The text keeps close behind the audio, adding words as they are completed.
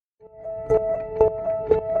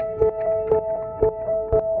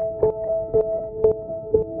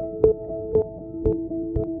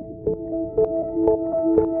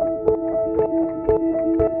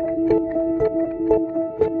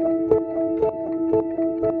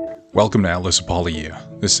Welcome to Atlas Apollia.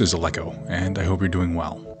 This is Aleko, and I hope you're doing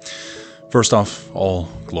well. First off, all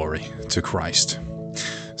glory to Christ.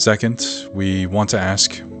 Second, we want to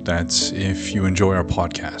ask that if you enjoy our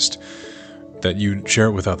podcast, that you share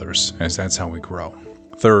it with others, as that's how we grow.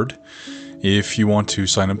 Third, if you want to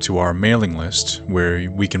sign up to our mailing list,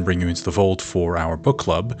 where we can bring you into the fold for our book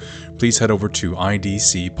club, please head over to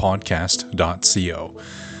idcpodcast.co.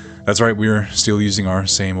 That's right, we're still using our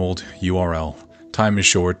same old URL. Time is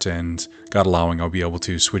short, and God allowing, I'll be able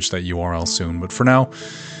to switch that URL soon, but for now,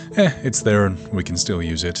 it's there and we can still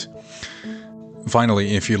use it.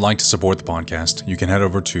 Finally, if you'd like to support the podcast, you can head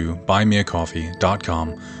over to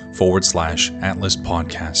buymeacoffee.com/Atlas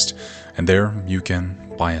Podcast, and there you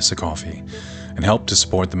can buy us a coffee and help to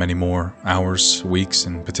support the many more hours, weeks,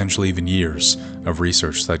 and potentially even years of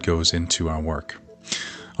research that goes into our work.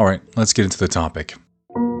 All right, let's get into the topic.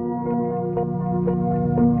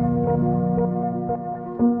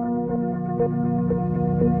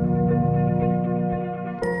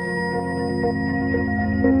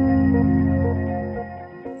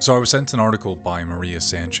 So I was sent an article by Maria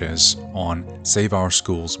Sanchez on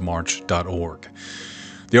SaveOurSchoolsMarch.org.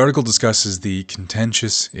 The article discusses the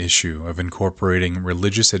contentious issue of incorporating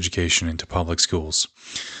religious education into public schools,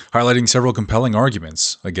 highlighting several compelling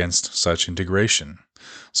arguments against such integration.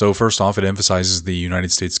 So first off, it emphasizes the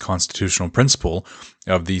United States constitutional principle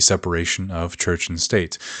of the separation of church and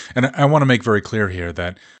state. And I want to make very clear here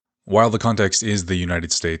that while the context is the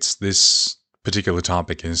United States, this particular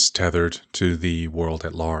topic is tethered to the world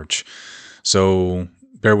at large. So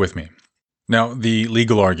bear with me. Now, the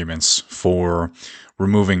legal arguments for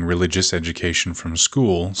removing religious education from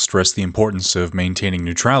school stress the importance of maintaining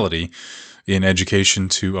neutrality in education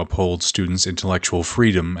to uphold students' intellectual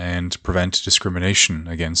freedom and prevent discrimination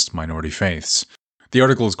against minority faiths. The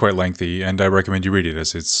article is quite lengthy, and I recommend you read it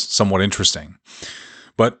as it's somewhat interesting.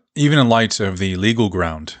 But even in light of the legal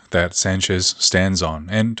ground that Sanchez stands on,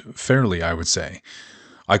 and fairly, I would say,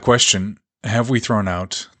 I question, have we thrown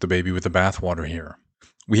out the baby with the bathwater here?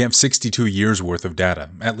 We have 62 years' worth of data,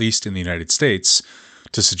 at least in the United States,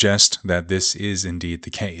 to suggest that this is indeed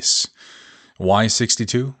the case. Why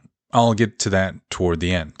 62? I'll get to that toward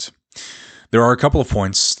the end. There are a couple of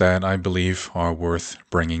points that I believe are worth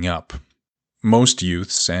bringing up. Most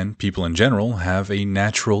youths and people in general have a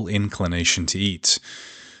natural inclination to eat,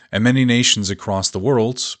 and many nations across the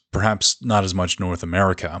world, perhaps not as much North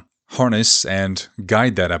America, harness and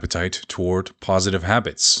guide that appetite toward positive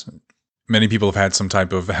habits. Many people have had some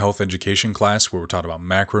type of health education class where we're taught about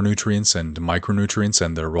macronutrients and micronutrients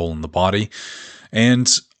and their role in the body,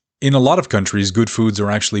 and in a lot of countries, good foods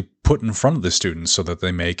are actually put in front of the students so that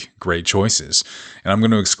they make great choices. And I'm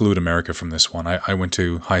going to exclude America from this one. I went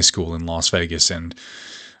to high school in Las Vegas, and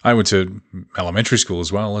I went to elementary school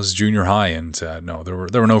as well as junior high. And no, there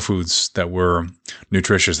were no foods that were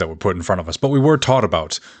nutritious that were put in front of us. But we were taught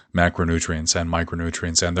about macronutrients and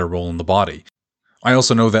micronutrients and their role in the body. I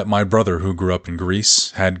also know that my brother, who grew up in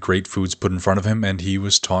Greece, had great foods put in front of him, and he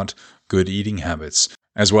was taught good eating habits,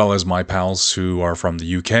 as well as my pals who are from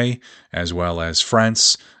the UK, as well as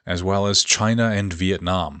France, as well as China and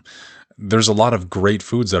Vietnam. There's a lot of great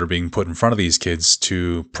foods that are being put in front of these kids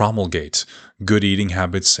to promulgate good eating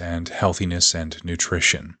habits and healthiness and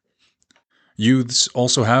nutrition. Youths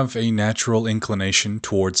also have a natural inclination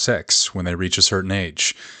toward sex when they reach a certain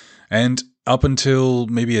age. And up until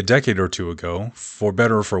maybe a decade or two ago, for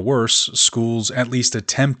better or for worse, schools at least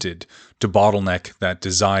attempted to bottleneck that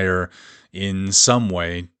desire in some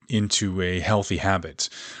way into a healthy habit.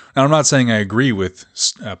 Now, I'm not saying I agree with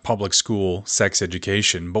public school sex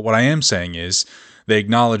education, but what I am saying is they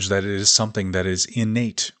acknowledge that it is something that is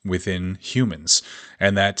innate within humans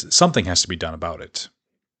and that something has to be done about it.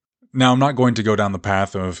 Now, I'm not going to go down the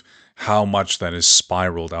path of how much that is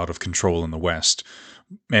spiraled out of control in the West.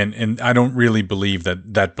 And I don't really believe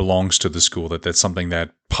that that belongs to the school, that that's something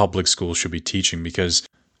that public schools should be teaching, because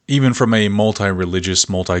even from a multi-religious,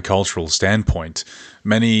 multicultural standpoint,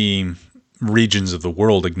 many regions of the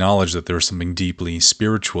world acknowledge that there's something deeply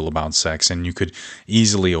spiritual about sex, and you could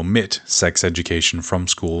easily omit sex education from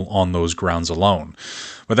school on those grounds alone.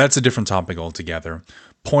 But that's a different topic altogether.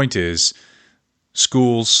 Point is,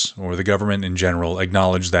 schools, or the government in general,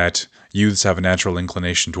 acknowledge that youths have a natural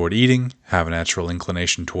inclination toward eating, have a natural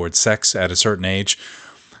inclination toward sex at a certain age,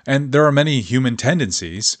 and there are many human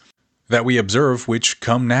tendencies that we observe which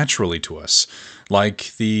come naturally to us,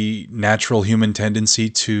 like the natural human tendency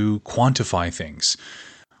to quantify things.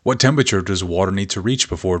 What temperature does water need to reach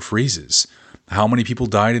before it freezes? How many people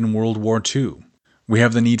died in World War II? We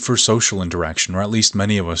have the need for social interaction, or at least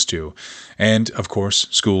many of us do. And, of course,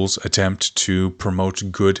 schools attempt to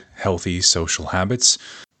promote good, healthy social habits.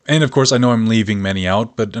 And, of course, I know I'm leaving many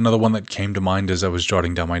out, but another one that came to mind as I was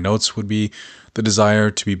jotting down my notes would be the desire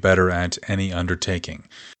to be better at any undertaking.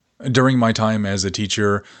 During my time as a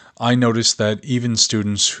teacher, I noticed that even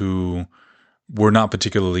students who were not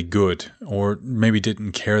particularly good, or maybe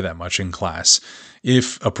didn't care that much in class,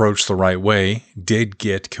 if approached the right way, did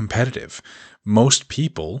get competitive. Most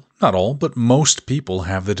people, not all, but most people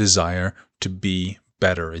have the desire to be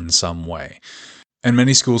better in some way. And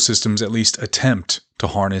many school systems at least attempt to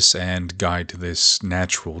harness and guide this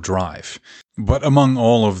natural drive. But among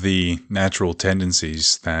all of the natural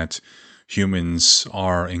tendencies that humans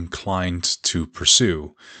are inclined to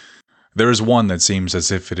pursue, there is one that seems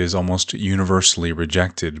as if it is almost universally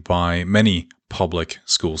rejected by many public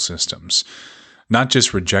school systems. Not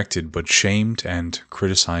just rejected, but shamed and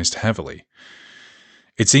criticized heavily.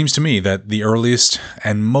 It seems to me that the earliest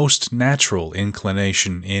and most natural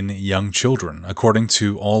inclination in young children, according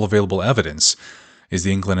to all available evidence, is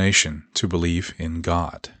the inclination to believe in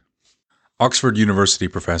God. Oxford University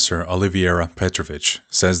professor Oliviera Petrovich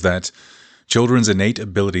says that children's innate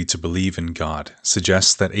ability to believe in God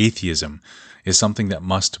suggests that atheism is something that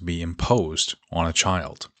must be imposed on a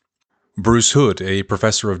child. Bruce Hood, a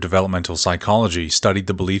professor of developmental psychology, studied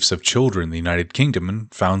the beliefs of children in the United Kingdom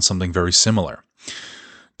and found something very similar.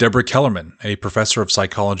 Deborah Kellerman, a professor of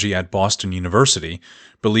psychology at Boston University,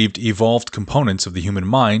 believed evolved components of the human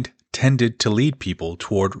mind tended to lead people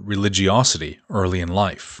toward religiosity early in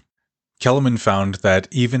life. Kellerman found that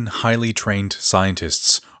even highly trained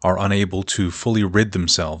scientists are unable to fully rid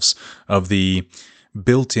themselves of the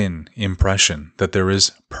built-in impression that there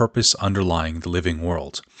is purpose underlying the living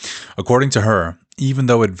world. According to her, even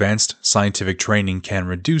though advanced scientific training can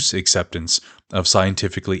reduce acceptance of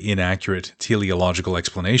scientifically inaccurate teleological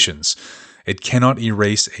explanations, it cannot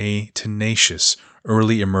erase a tenacious,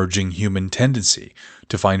 early emerging human tendency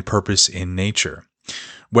to find purpose in nature.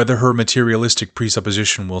 Whether her materialistic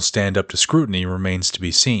presupposition will stand up to scrutiny remains to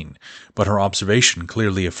be seen, but her observation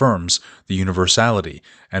clearly affirms the universality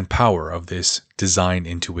and power of this design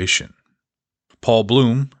intuition. Paul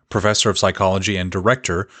Bloom, professor of psychology and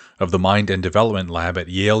director of the Mind and Development Lab at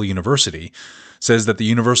Yale University, says that the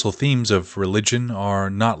universal themes of religion are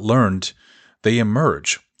not learned, they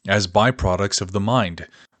emerge as byproducts of the mind.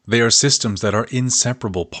 They are systems that are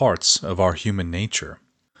inseparable parts of our human nature.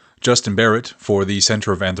 Justin Barrett, for the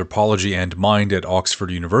Center of Anthropology and Mind at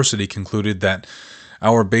Oxford University, concluded that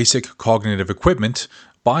our basic cognitive equipment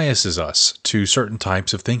biases us to certain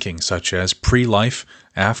types of thinking, such as pre-life,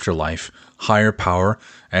 afterlife, higher power,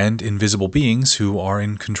 and invisible beings who are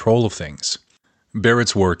in control of things.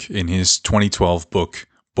 Barrett's work in his 2012 book,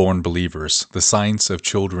 Born Believers: The Science of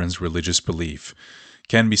Children's Religious Belief,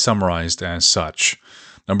 can be summarized as such.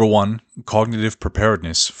 Number 1, cognitive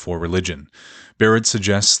preparedness for religion. Barrett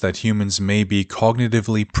suggests that humans may be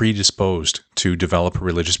cognitively predisposed to develop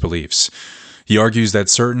religious beliefs. He argues that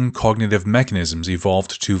certain cognitive mechanisms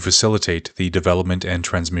evolved to facilitate the development and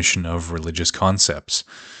transmission of religious concepts.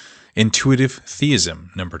 Intuitive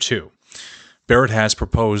theism, number 2. Barrett has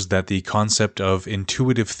proposed that the concept of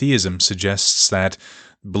intuitive theism suggests that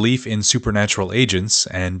belief in supernatural agents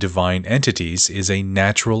and divine entities is a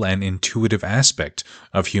natural and intuitive aspect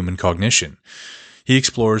of human cognition. He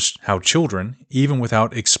explores how children, even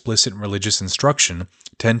without explicit religious instruction,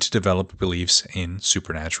 tend to develop beliefs in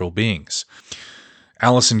supernatural beings.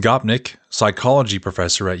 Alison Gopnik, psychology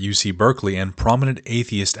professor at UC Berkeley and prominent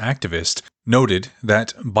atheist activist, noted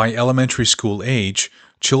that by elementary school age,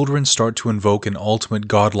 children start to invoke an ultimate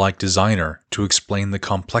godlike designer to explain the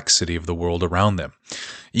complexity of the world around them,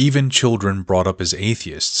 even children brought up as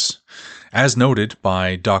atheists. As noted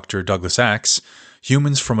by Dr. Douglas Axe,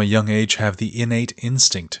 humans from a young age have the innate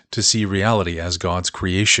instinct to see reality as God's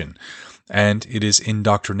creation, and it is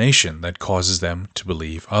indoctrination that causes them to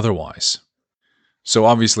believe otherwise. So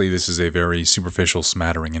obviously this is a very superficial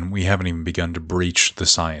smattering, and we haven't even begun to breach the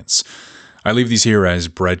science. I leave these here as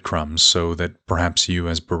breadcrumbs so that perhaps you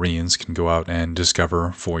as Bereans can go out and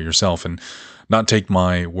discover for yourself and not take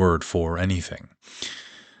my word for anything.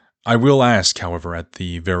 I will ask, however, at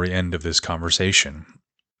the very end of this conversation,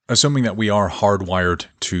 assuming that we are hardwired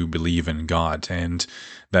to believe in God and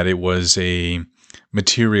that it was a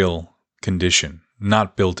material condition,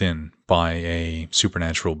 not built in by a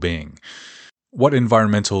supernatural being, what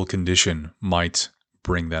environmental condition might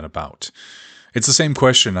bring that about? It's the same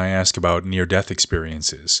question I ask about near-death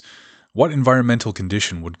experiences. What environmental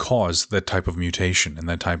condition would cause that type of mutation and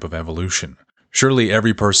that type of evolution? Surely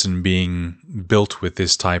every person being built with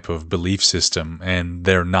this type of belief system and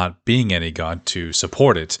there not being any God to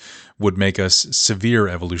support it would make us severe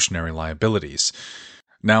evolutionary liabilities.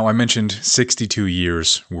 Now, I mentioned 62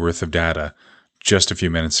 years worth of data just a few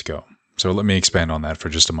minutes ago, so let me expand on that for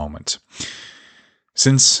just a moment.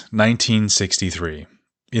 Since 1963,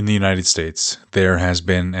 in the United States, there has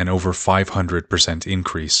been an over 500%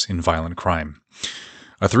 increase in violent crime.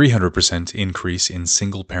 A 300% increase in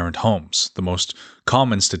single-parent homes, the most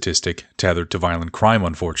common statistic tethered to violent crime,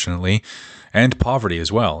 unfortunately, and poverty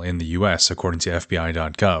as well in the U.S., according to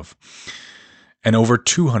FBI.gov. An over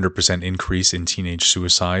 200% increase in teenage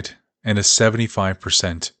suicide, and a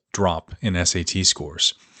 75% drop in SAT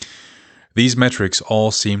scores. These metrics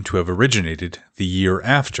all seem to have originated the year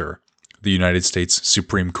after the United States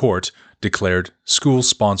Supreme Court declared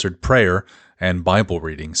school-sponsored prayer and Bible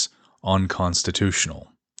readings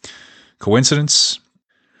unconstitutional. Coincidence?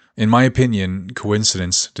 In my opinion,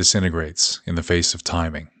 coincidence disintegrates in the face of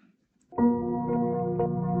timing.